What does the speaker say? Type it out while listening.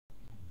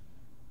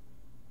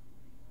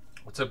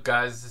What's up,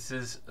 guys? This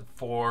is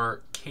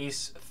for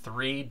Case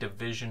 3,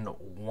 Division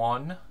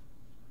 1.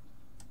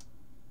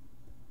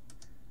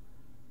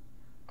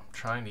 I'm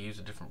trying to use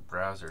a different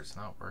browser. It's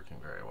not working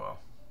very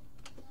well.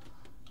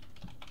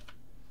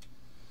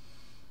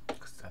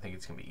 I think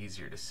it's going to be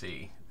easier to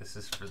see. This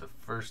is for the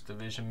First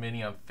Division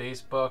Mini on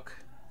Facebook.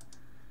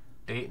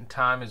 Date and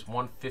time is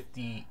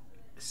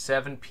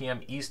 1:57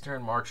 p.m.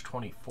 Eastern, March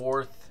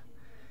 24th.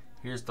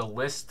 Here's the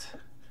list.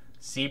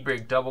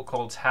 Sebrig, Double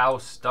Colts,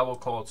 House, Double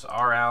Colts,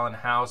 R. Allen,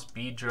 House,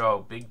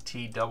 Bedro, Big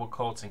T, Double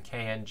Colts, and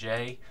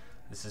KNJ.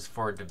 This is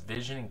for a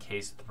division in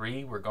Case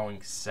 3. We're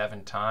going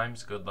 7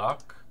 times. Good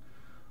luck.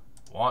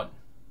 1,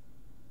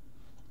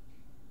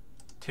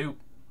 2,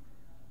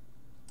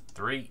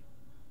 3,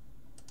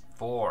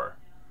 4,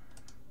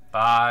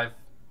 5,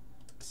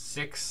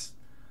 6.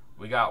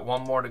 We got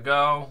one more to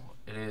go.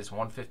 It is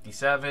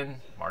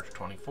 1:57, March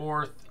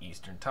 24th,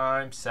 Eastern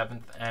Time,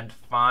 7th and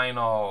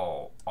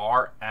final.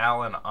 R.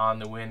 Allen on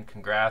the win.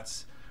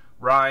 Congrats,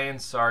 Ryan.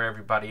 Sorry,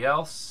 everybody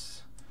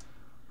else.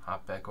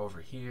 Hop back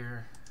over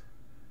here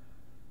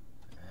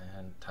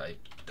and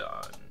type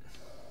done.